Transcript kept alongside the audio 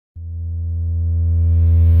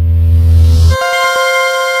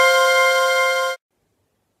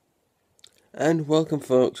And welcome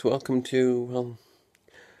folks, welcome to,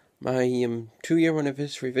 my 2-year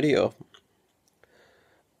anniversary video.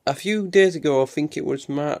 A few days ago, I think it was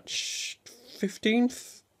March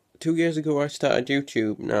 15th, 2 years ago I started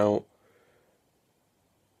YouTube. Now,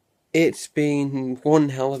 it's been one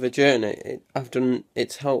hell of a journey.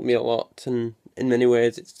 It's helped me a lot, and in many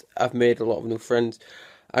ways I've made a lot of new friends.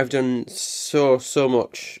 I've done so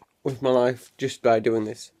much with my life just by doing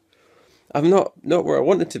this. I'm not where I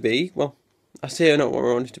wanted to be. Well, I say I'm not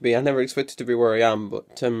where I wanted to be. I never expected to be where I am,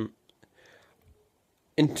 but in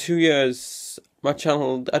 2 years, my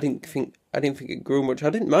channel, I didn't think it grew much.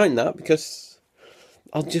 I didn't mind that because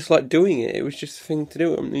I just like doing it. It was just a thing to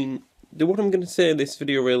do. I mean, what I'm going to say in this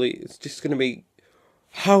video really is just going to be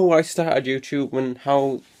how I started YouTube and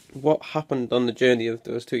what happened on the journey of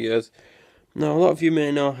those 2 years. Now, a lot of you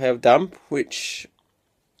may know I have DAMP, which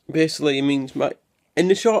basically means in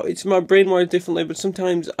the short, it's my brain wired differently, but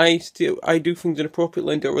sometimes I do things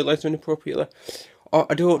inappropriately and don't realise them inappropriately, or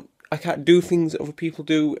I can't do things that other people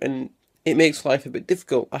do, and it makes life a bit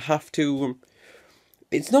difficult. I have to.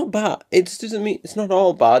 It's not bad. It doesn't mean it's not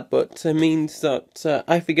all bad, but it means that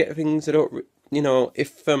I forget things. I don't.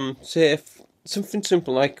 If something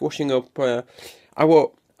simple like washing up, I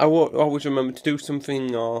won't always remember to do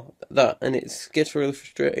something or that, and it gets really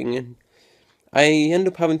frustrating, and I end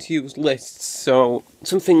up having to use lists. So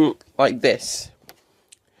something like this.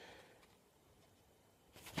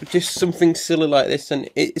 Just something silly like this, and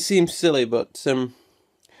it seems silly, but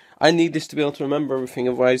I need this to be able to remember everything,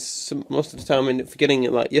 otherwise most of the time I end up forgetting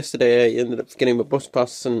it. Like yesterday I ended up forgetting my bus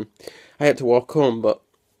pass and I had to walk home. But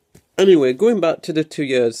anyway, going back to the 2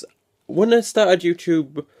 years, when I started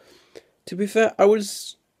YouTube, to be fair, I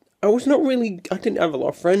was not really, I didn't have a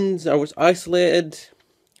lot of friends, I was isolated,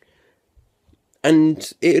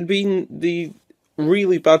 and it had been the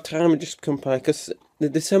really bad time I'd just come by, because the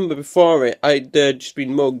December before it, I'd just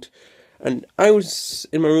been mugged, and I was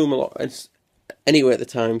in my room a lot anyway at the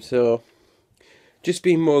time, so just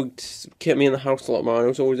being mugged kept me in the house a lot more. I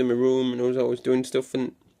was always in my room, and I was always doing stuff,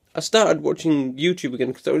 and I started watching YouTube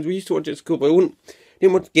again, because we used to watch it at school, but I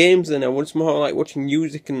didn't watch games then. I was more like watching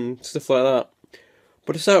music and stuff like that.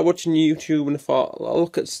 But I started watching YouTube, and I thought, I'll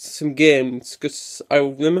look at some games, because I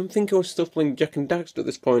think I was still playing Jak and Daxter at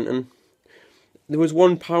this point, and there was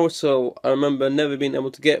one Power Cell I remember never being able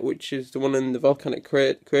to get, which is the one in the volcanic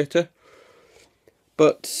crater.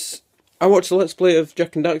 But I watched a Let's Play of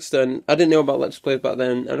Jak and Daxter, and I didn't know about Let's Plays back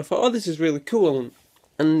then, and I thought, oh, this is really cool.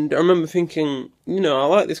 And I remember thinking, I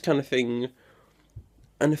like this kind of thing.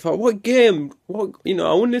 And I thought, what game? I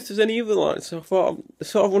wonder if there's any other like. So I thought,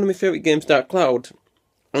 sort of one of my favourite games, Dark Cloud.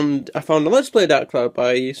 And I found a Let's Play Dark Cloud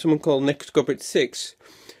by someone called Nick6,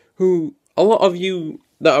 who a lot of you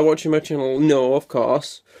that are watching my channel know, of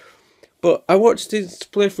course. But I watched his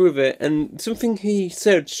playthrough of it, and something he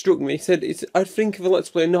said struck me. He said, I think of a Let's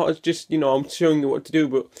Play not as just, I'm showing you what to do,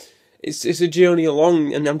 but it's a journey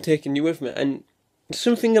along, and I'm taking you with me. And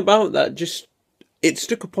something about that it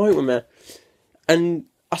struck a point with me. And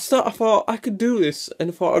I thought I could do this, and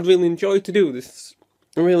I thought I'd really enjoy to do this.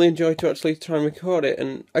 I really enjoy to actually try and record it,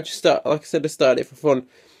 and I just like I said, I started it for fun.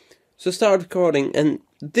 So I started recording, and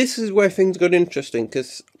this is where things got interesting,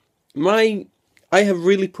 because I have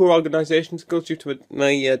really poor organisation skills due to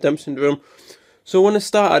my Down syndrome. So when I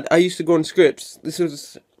started, I used to go on scripts. This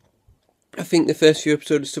was, I think, the first few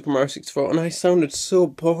episodes of Super Mario 64, and I sounded so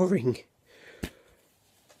boring.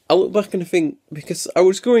 I look back and I think, because I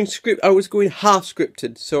was going half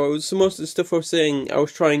scripted, so most of the stuff I was saying, I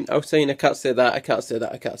was saying I can't say that, I can't say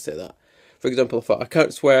that, I can't say that. For example, I thought, I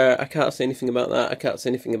can't swear, I can't say anything about that, I can't say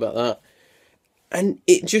anything about that. And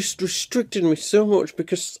it just restricted me so much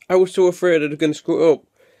because I was so afraid I was going to screw it up.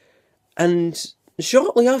 And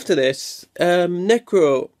shortly after this,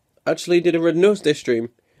 Necro actually did a Red Nose Day stream.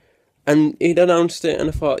 And he'd announced it, and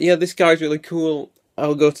I thought, yeah, this guy's really cool,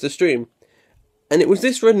 I'll go to the stream. And it was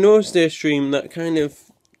this Red Nose Day stream that kind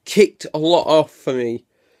of kicked a lot off for me,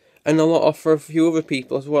 and a lot off for a few other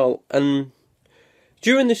people as well. And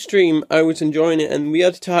during the stream, I was enjoying it, and we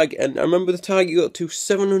had a target, and I remember the target got to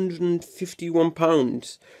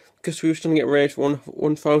 £751, because we were trying to get raised for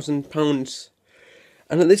 £1,000.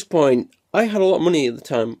 And at this point, I had a lot of money at the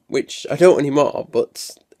time, which I don't anymore, but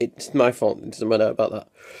it's my fault, it doesn't matter about that.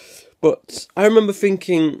 But I remember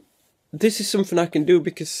thinking, this is something I can do,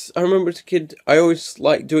 because I remember as a kid, I always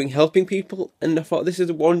liked helping people, and I thought, this is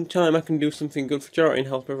the one time I can do something good for charity and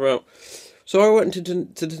help everyone out. So I went to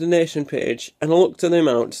the donation page, and I looked at the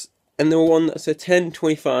amounts, and there were one that said 10,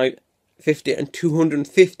 25, 50, and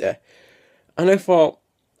 250. And I thought,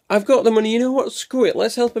 I've got the money, you know what, screw it,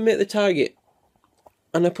 let's help him make the target.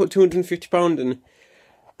 And I put £250 in,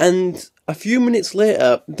 and a few minutes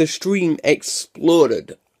later, the stream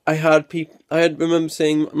exploded. I remember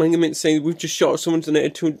saying, my mates saying, we've just shot someone's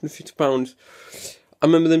donated £250. I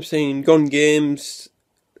remember them saying, Gone Games,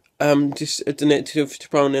 just donated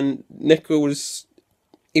 £250, and Nico was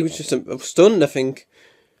just stunned, I think.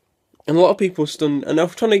 And a lot of people were stunned, and I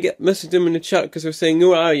was trying to message them in the chat, because they were saying,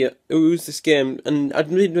 who are you? Who's this game? And I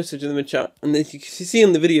did message them in the chat, and as you see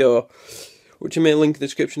in the video, which I may link in the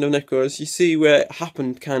description of Nico's, you see where it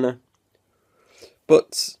happened, kinda.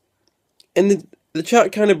 But, in the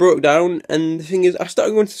chat kind of broke down, and the thing is, I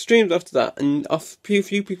started going to streams after that, and a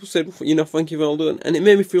few people said, you know, thank you for all doing, and it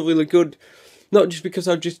made me feel really good. Not just because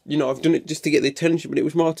I've done it just to get the attention, but it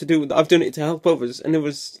was more to do with, I've done it to help others, and it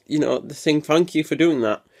was, you know, the thing, thank you for doing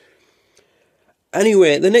that.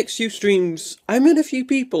 Anyway, the next few streams, I met a few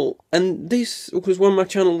people, and this was when my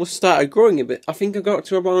channel started growing a bit. I think I got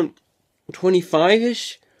to about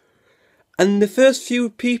 25-ish, and the first few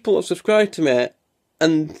people that subscribed to me,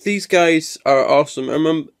 and these guys are awesome. I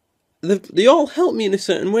remember, they all helped me in a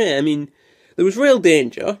certain way. I mean, there was Real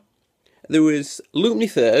Danger, there was Loopney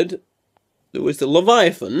Third, there was the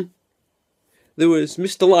Leviathan, there was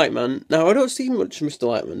Mr. Lightman. Now, I don't see much Mr.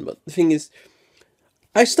 Lightman, but the thing is,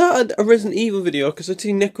 I started a Resident Evil video because I'd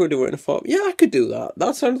seen Neko do it, and I thought, yeah, I could do that.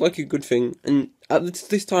 That sounds like a good thing. And at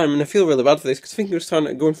this time, and I feel really bad for this, because I think I was starting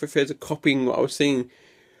to go for a phase of copying what I was seeing.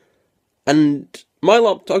 And I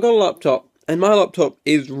got a laptop, and my laptop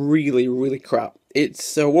is really, really crap.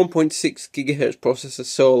 It's a 1.6 GHz processor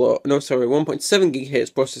solo. No, sorry, 1.7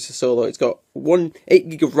 GHz processor solo. It's got 8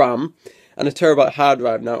 gig of RAM and a terabyte hard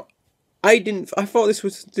drive. Now, I didn't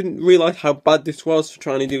realise how bad this was for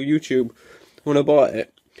trying to do YouTube when I bought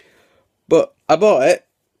it. But I bought it,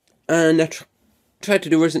 and I tried to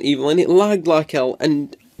do Resident Evil, and it lagged like hell.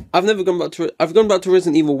 And I've gone back to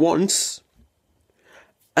Resident Evil once,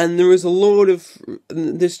 and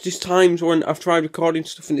there's just times when I've tried recording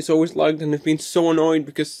stuff and it's always lagged, and I've been so annoyed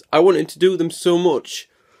because I wanted to do them so much,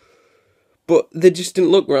 but they just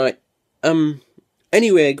didn't look right.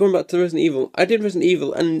 Anyway, going back to Resident Evil, I did Resident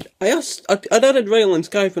Evil, and I'd added Rail on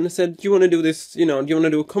Skype, and I said, do you want to do this, you know, do you want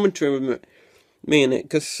to do a commentary with me in it?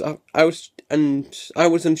 Because I was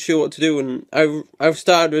unsure what to do, and I've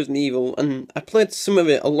started Resident Evil, and I played some of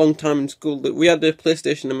it a long time in school. We had the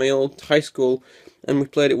PlayStation in my old high school, and we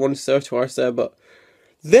played it once there, twice there, but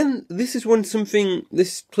then this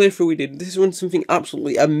playthrough we did, this is when something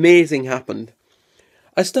absolutely amazing happened.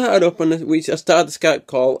 I started up, and I started the Skype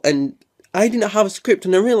call, and I didn't have a script,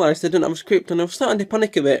 and I realised I didn't have a script, and I was starting to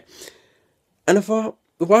panic a bit, and I thought,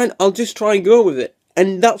 why, I'll just try and go with it,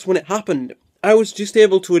 and that's when it happened. I was just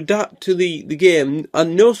able to adapt to the game,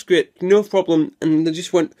 and no script, no problem, and I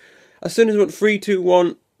just went, as soon as I went 3, 2,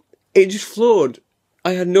 1, it just flowed.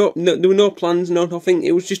 I had there were no plans, no nothing,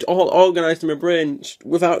 it was just all organised in my brain,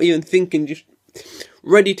 without even thinking, just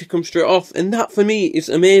ready to come straight off, and that for me is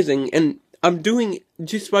amazing, and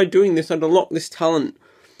just by doing this, I'd unlock this talent.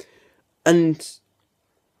 And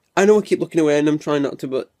I know I keep looking away, and I'm trying not to,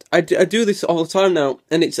 but I do this all the time now,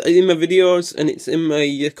 and it's in my videos, and it's in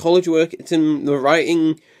my college work, it's in the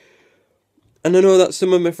writing, and I know that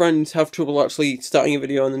some of my friends have trouble actually starting a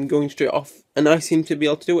video and then going straight off, and I seem to be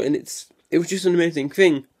able to do it, and it was just an amazing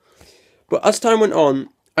thing. But as time went on,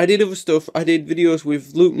 I did other stuff. I did videos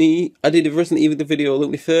with Loopney, I did a Resident Evil video,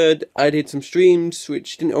 Loopney Third, I did some streams,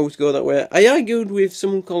 which didn't always go that way. I argued with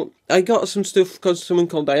I got some stuff because someone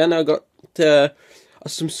called Diana. I got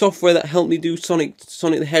some software that helped me do Sonic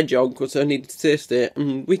the Hedgehog, because I needed to taste it,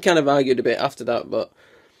 and we kind of argued a bit after that,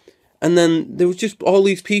 and then there was just all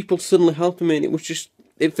these people suddenly helping me, and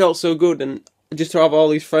it felt so good, and just to have all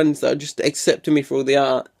these friends that just accepted me for who they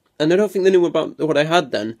are, and I don't think they knew about what I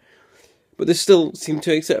had then, but they still seemed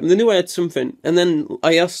to accept me. They knew I had something, and then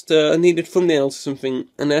I asked, I needed thumbnails or something,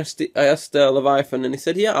 and I asked Leviathan, and he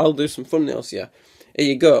said, yeah, I'll do some thumbnails, yeah, here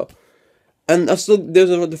you go. And those are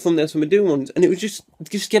the thumbnails for my doing ones, and it was just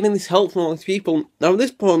getting this help from all these people. Now at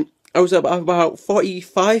this point, I was at about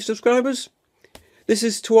 45 subscribers. This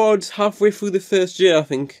is towards halfway through the first year, I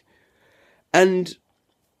think. And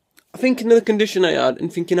thinking of the condition I had,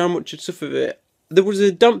 and thinking how much I'd suffered with it, there was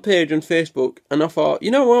a dump page on Facebook, and I thought,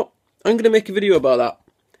 you know what, I'm going to make a video about that.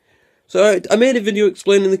 So I made a video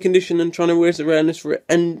explaining the condition and trying to raise awareness for it,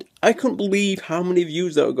 and I couldn't believe how many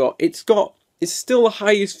views that I got. It's still the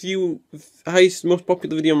highest, most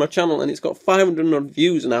popular video on my channel, and it's got 500 odd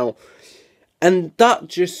views now. And that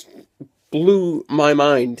just blew my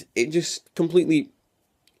mind. It just completely,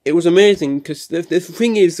 it was amazing, because the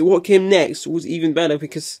thing is, what came next was even better,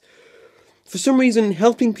 because for some reason,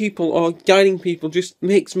 helping people or guiding people just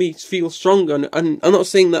makes me feel stronger, and I'm not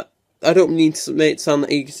saying that I don't mean to make it sound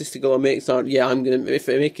egotistical or make it sound, yeah, I'm gonna, if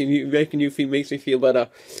making you feel makes me feel better.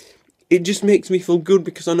 It just makes me feel good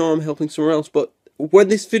because I know I'm helping someone else. But when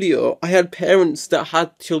this video, I had parents that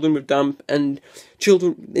had children with damp and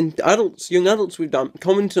children and adults, young adults with damp,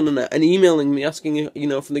 commenting on it and emailing me asking, you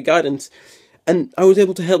know, for the guidance. And I was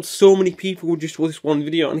able to help so many people with just this one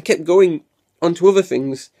video, and I kept going onto other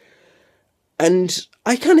things. And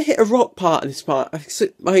I kind of hit a rock part of this part. I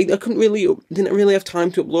didn't really have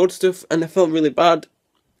time to upload stuff, and I felt really bad.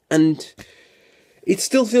 And it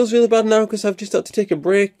still feels really bad now because I've just had to take a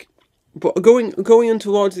break. But going on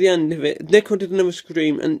towards the end of it, Necro did another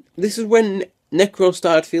stream, and this is when Necro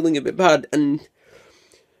started feeling a bit bad, and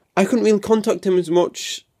I couldn't really contact him as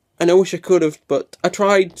much, and I wish I could have. But I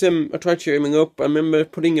tried cheering him up. I remember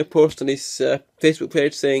putting a post on his Facebook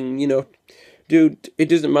page saying, you know, dude, it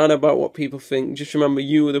doesn't matter about what people think. Just remember,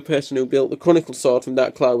 you were the person who built the Chronicle sword from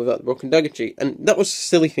Dark Cloud without the broken dagger cheat, and that was a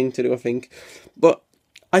silly thing to do, I think. But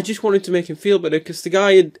I just wanted to make him feel better because the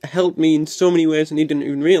guy had helped me in so many ways and he didn't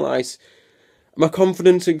even realise. My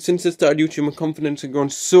confidence, since I started YouTube, my confidence had grown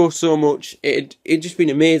so much. It'd just been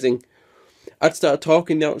amazing. I'd started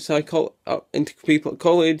talking outside into people at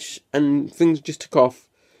college and things just took off.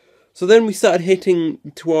 So then we started hitting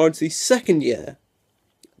towards the second year.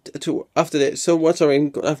 After this, sorry,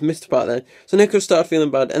 I've missed a part there. So Nico started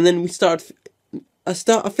feeling bad, and then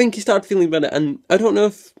I think he started feeling better, and I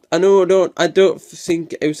don't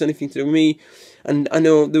think it was anything to do with me, and I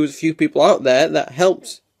know there was a few people out there that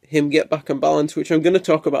helped him get back on balance, which I'm going to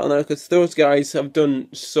talk about now, because those guys have done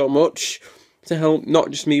so much to help not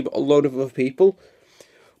just me, but a load of other people.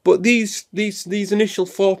 But these initial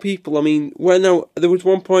 4 people, I mean, there was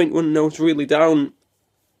one point when I was really down,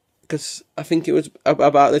 because I think it was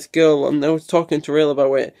about this girl, and I was talking to Rail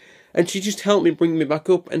about it, and she just helped me bring me back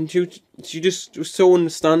up, and she just was so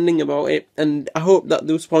understanding about it, and I hope that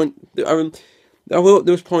there was points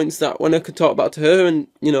that when I could talk about to her, and,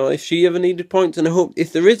 you know, if she ever needed points, and I hope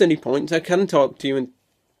if there is any points, I can talk to you and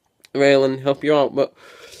Rail and help you out. But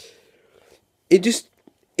it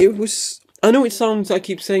was, I know it sounds, I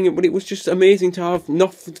keep saying it, but it was just amazing to have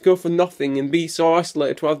nothing, to go for nothing and be so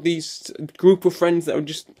isolated, to have these group of friends that were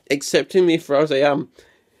just accepting me for as I am.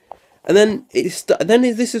 And then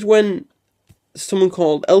this is when someone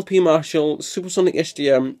called LP Marshall, Supersonic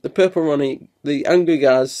SGM, the Purple Ronnie, the Angry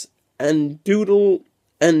Gaz, and Doodle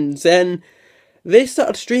and Zen, they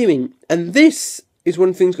started streaming, and this is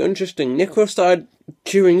when things got interesting. Necro started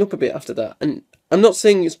cheering up a bit after that, and I'm not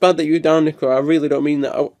saying it's bad that you're down, Necro, I really don't mean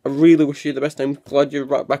that. I really wish you the best. I'm glad you're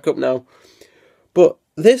right back up now. But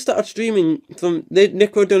they started streaming,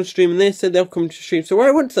 Necro done a stream, and they said they'll come to stream, so I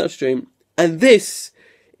went to that stream, and this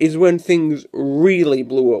is when things really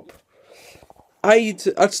blew up. I'd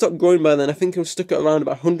stopped growing by then. I think I was stuck at around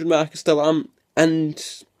about 100 mark, I still am, and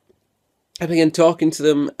I began talking to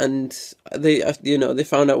them, and they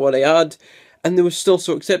found out what I had, and they were still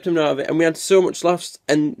so accepting of it, and we had so much laughs.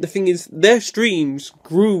 And the thing is, their streams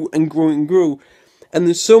grew and grew and grew, and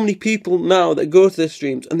there's so many people now that go to their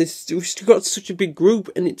streams, and we've got such a big group,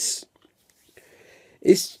 and it's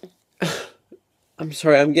I'm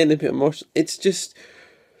sorry, I'm getting a bit emotional. It's just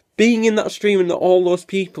being in that stream and all those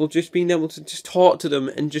people, just being able to just talk to them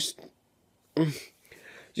and just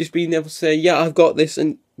being able to say, yeah, I've got this,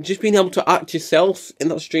 and just being able to act yourself in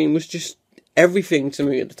that stream was just everything to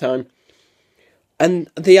me at the time.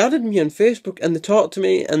 And they added me on Facebook, and they talked to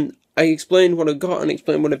me, and I explained what I got and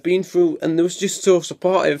explained what I've been through, and they was just so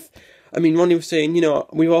supportive. I mean, Ronnie was saying, you know,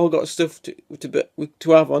 we've all got stuff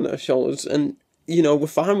to have on our shoulders, and, you know, we're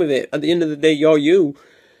fine with it. At the end of the day, you're you.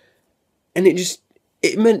 And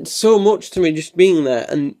it meant so much to me just being there,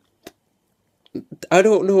 and I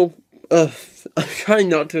don't know, I'm trying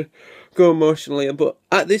not to go emotionally, but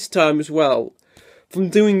at this time as well, from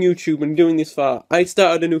doing YouTube and doing this far, I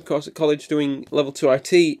started a new course at college doing level 2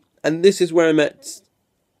 IT, and this is where I met,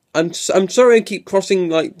 I'm sorry I keep crossing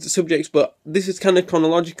like the subjects, but this is kind of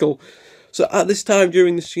chronological. So at this time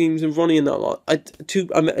during the streams of Ronnie and that lot, I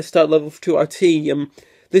started level 2 IT,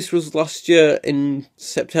 this was last year in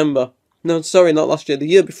September. No, sorry, not last year, the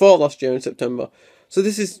year before last year in September. So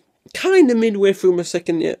this is kind of midway through my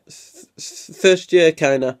first year,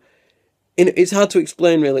 kind of. It's hard to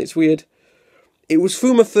explain, really, it's weird. It was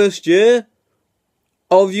through my first year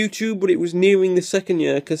of YouTube, but it was nearing the second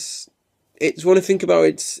year, because it's, when I think about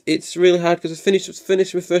it, it's really hard, because I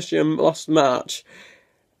finished my first year last March,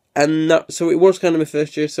 and so it was kind of my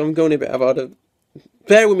first year, so I'm going a bit about it.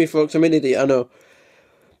 Bear with me, folks, I'm an idiot, I know.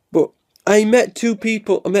 But I met two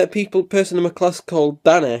people. I met a person in my class called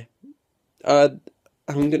Danny.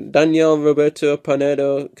 Daniel Roberto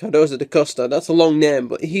Panedo Cardoza da Costa. That's a long name,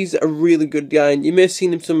 but he's a really good guy, and you may have seen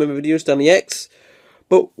him in some of my videos down the X.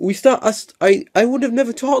 But I would have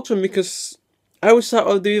never talked to him because I was sat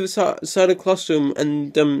on the other side of the classroom,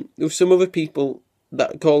 and there were some other people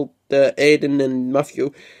that called Aiden and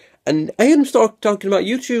Matthew, and I heard him start talking about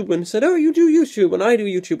YouTube, and said, "Oh, you do YouTube, and I do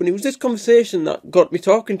YouTube," and it was this conversation that got me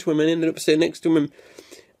talking to him, and I ended up sitting next to him,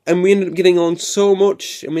 and we ended up getting on so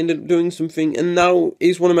much, and we ended up doing something, and now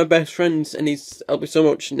he's one of my best friends, and he's helped me so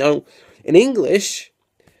much. Now, in English,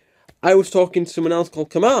 I was talking to someone else called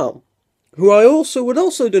Kamal, who I also would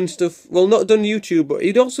also done stuff. Well, not done YouTube, but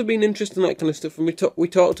he'd also been interested in that kind of stuff. And we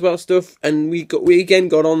talked about stuff, and we again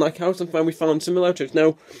got on like house and find we found similarities.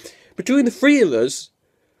 Now, between the three of us,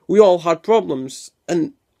 we all had problems,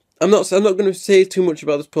 and I'm not going to say too much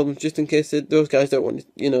about those problems just in case those guys don't want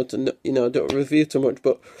don't reveal too much.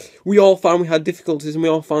 But we all found we had difficulties, and we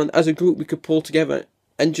all found as a group we could pull together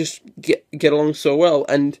and just get along so well.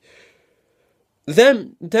 And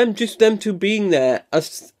them two being there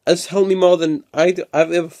has helped me more than I've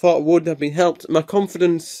ever thought would have been helped. My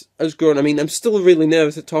confidence has grown. I mean, I'm still really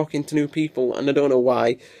nervous at talking to new people, and I don't know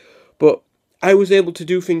why, but I was able to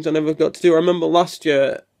do things I never got to do. I remember last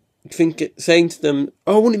year saying to them,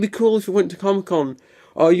 "Oh, wouldn't it be cool if we went to Comic-Con?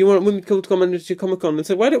 Oh, wouldn't it be cool to come and to Comic-Con?" And I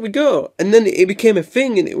said, "Why don't we go?" And then it became a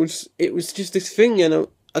thing, and it was just this thing, and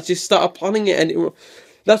I just started planning it, and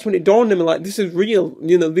that's when it dawned on me, like, this is real.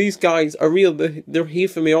 These guys are real. They're here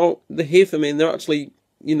for me. They're here for me, and they're actually,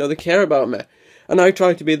 they care about me. And I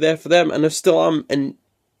try to be there for them, and I still am. And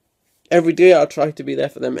every day I try to be there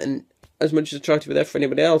for them, and as much as I try to be there for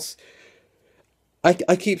anybody else,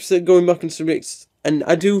 I keep going back on subjects, and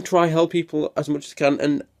I do try to help people as much as I can.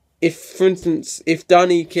 And if, for instance, if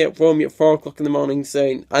Danny kept phoning me at 4 o'clock in the morning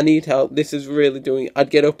saying, "I need help, this is really doing it,"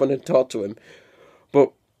 I'd get up and I'd talk to him.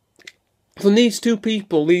 But from these two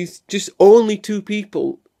people, these just only two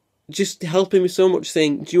people, just helping me so much,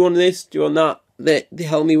 saying, "Do you want this? Do you want that?" They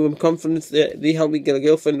help me with confidence. They help me get a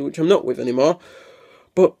girlfriend, which I'm not with anymore.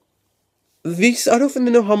 But these, I don't think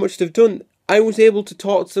they know how much they've done. I was able to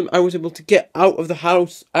talk to them. I was able to get out of the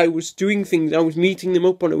house. I was doing things. I was meeting them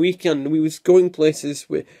up on a weekend. We was going places.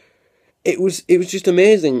 It was just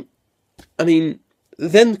amazing. I mean,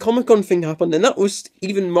 then the Comic-Con thing happened, and that was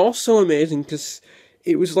even more so amazing, because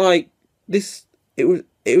it was like this. It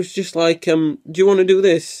was just like, "Do you want to do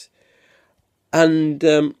this?" And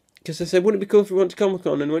because I said, "Wouldn't it be cool if we went to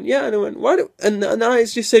Comic-Con?" And went, "Yeah." And I went, "Why don't?" And I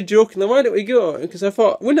just said jokingly, "Why don't we go?" Because I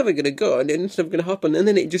thought we're never gonna go, and it's never gonna happen. And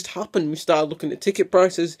then it just happened. We started looking at ticket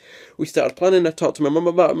prices. We started planning. I talked to my mum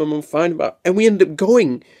about it. My mum found about it, and we ended up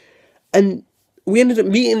going. And we ended up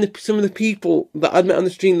meeting some of the people that I'd met on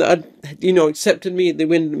the stream that had, accepted me. They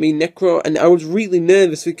went to me Necro, and I was really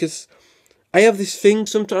nervous because I have this thing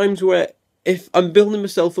sometimes where if I'm building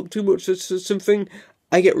myself up too much to something,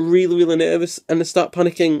 I get really, really nervous and I start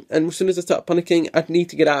panicking. And as soon as I start panicking, I need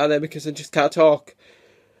to get out of there because I just can't talk.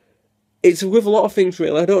 It's with a lot of things,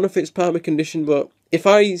 really. I don't know if it's part of my condition, but if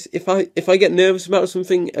I get nervous about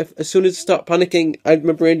something, as soon as I start panicking,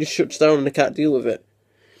 my brain just shuts down and I can't deal with it.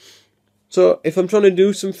 So if I'm trying to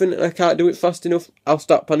do something and I can't do it fast enough, I'll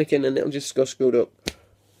start panicking and it'll just go screwed up.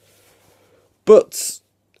 But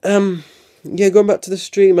yeah, going back to the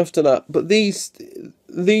stream after that. But these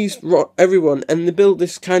everyone, and they build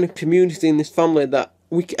this kind of community and this family that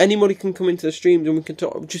anybody can come into the streams and we can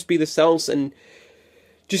talk, just be themselves and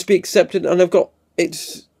just be accepted. And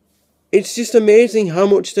it's just amazing how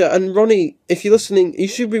much and Ronnie, if you're listening, you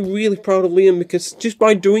should be really proud of Liam, because just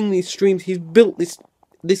by doing these streams, he's built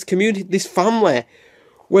this community, this family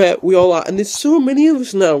where we all are, and there's so many of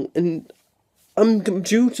us now, and I'm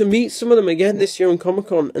due to meet some of them again this year on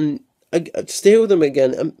Comic-Con, and I'd stay with them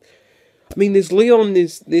again. I mean, there's Leon,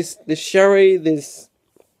 there's Sherry, there's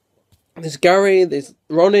Gary, there's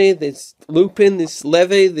Ronnie, there's Lupin, there's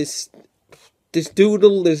Levy, there's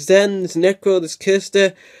Doodle, there's Zen, there's Necro, there's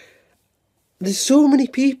Kirsty. There's so many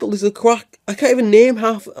people. There's a Quack. I can't even name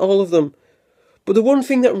all of them. But the one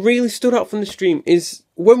thing that really stood out from the stream is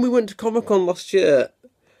when we went to Comic-Con last year,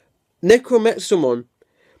 Necro met someone,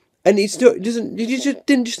 and he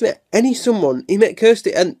didn't just met any someone. He met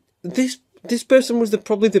Kirsty, and this person was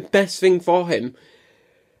probably the best thing for him.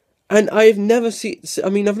 And I've never seen. I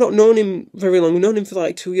mean, I've not known him very long. I've known him for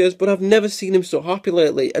like 2 years, but I've never seen him so happy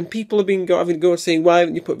lately. And people have been having to go saying, "Why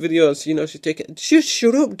haven't you put videos? Should take it." Just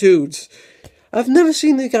shut up, dudes. I've never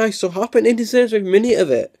seen the guy so happy, and he deserves every minute of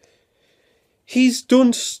it. He's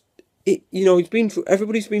done it, he's been through,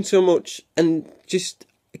 everybody's been so much, and just,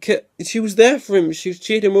 she was there for him, she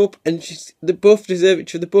cheered him up, and they both deserve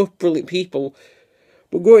each other, they're both brilliant people.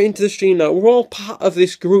 But going into the stream now, we're all part of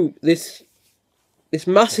this group, this this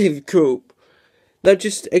massive group that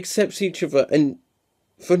just accepts each other, and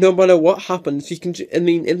for no matter what happens, you can. I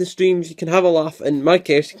mean, in the streams you can have a laugh. In my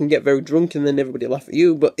case, you can get very drunk and then everybody laugh at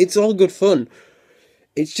you, but it's all good fun.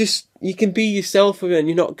 It's just you can be yourself and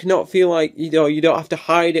you cannot feel like you don't have to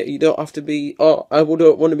hide it. You don't have to be I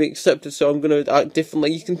don't want to be accepted, so I'm gonna act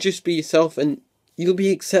differently. You can just be yourself and you'll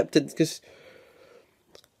be accepted, because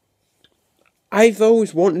I've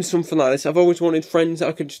always wanted something like this. I've always wanted friends that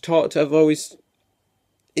I could just talk to.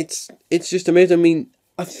 It's just amazing. I mean,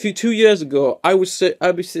 a few 2 years ago, I'm sitting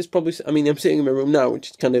in my room now,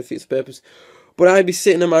 which kind of fits the purpose. But I'd be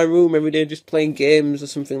sitting in my room every day just playing games or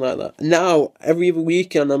something like that. Now, every other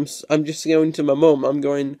weekend, I'm just going to my mum. I'm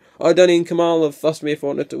going, oh, Danny and Kamal have asked me if I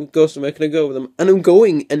wanted to go somewhere. Can I go with them? And I'm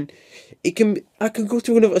going, and I can go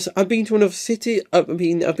to another. I've been to another city. I've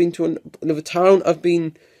been to another town.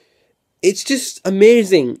 It's just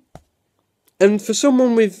amazing. And for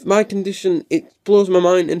someone with my condition, it blows my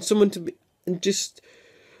mind. And someone to be and just.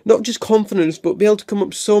 Not just confidence, but be able to come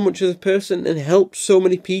up so much as a person and help so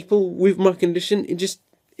many people with my condition.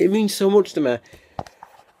 It means so much to me.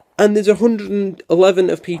 And there's 111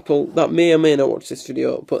 of people that may or may not watch this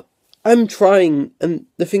video, but I'm trying. And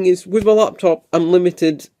the thing is, with my laptop, I'm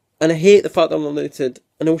limited, and I hate the fact that I'm limited,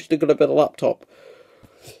 and I wish I'd got a better laptop.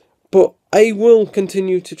 But I will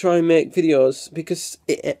continue to try and make videos, because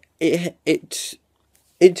it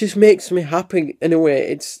just makes me happy in a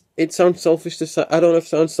way. It sounds selfish to say. I don't know if it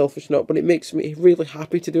sounds selfish or not, but it makes me really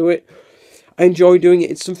happy to do it. I enjoy doing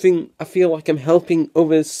it. It's something I feel like I'm helping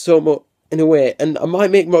others so much in a way. And I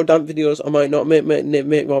might make more dance videos. I might not make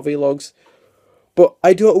more vlogs. But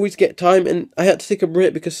I don't always get time, and I had to take a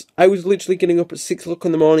break because I was literally getting up at 6 o'clock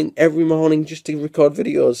in the morning every morning just to record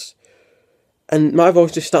videos. And my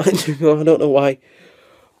voice just started to go. I don't know why.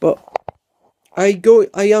 But I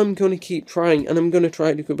am going to keep trying, and I'm going to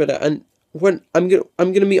try to do better. And when I'm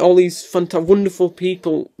gonna meet all these fantastic, wonderful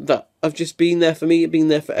people that have just been there for me, been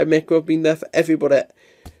there for Emeka, been there for everybody.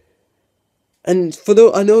 And for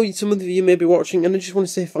those, I know some of you may be watching, and I just want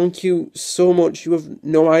to say thank you so much. You have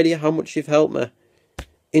no idea how much you've helped me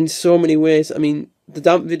in so many ways. I mean, the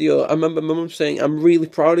dance video, I remember my mum saying, "I'm really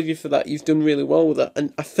proud of you for that. You've done really well with that."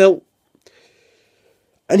 And I felt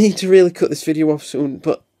I need to really cut this video off soon,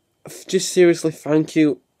 but just seriously, thank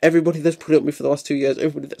you. Everybody that's put up with me for the last 2 years,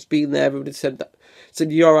 everybody that's been there, everybody said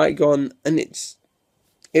you're alright, gone, and it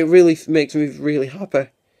really makes me really happy.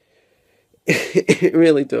 It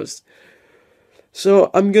really does. So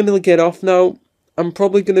I'm gonna get off now. I'm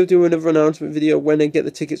probably gonna do another announcement video when I get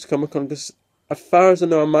the tickets to Comic-Con, because as far as I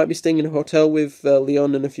know, I might be staying in a hotel with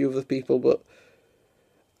Leon and a few other people. But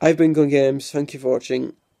I've been Gun Games. Thank you for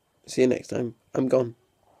watching. See you next time. I'm gone.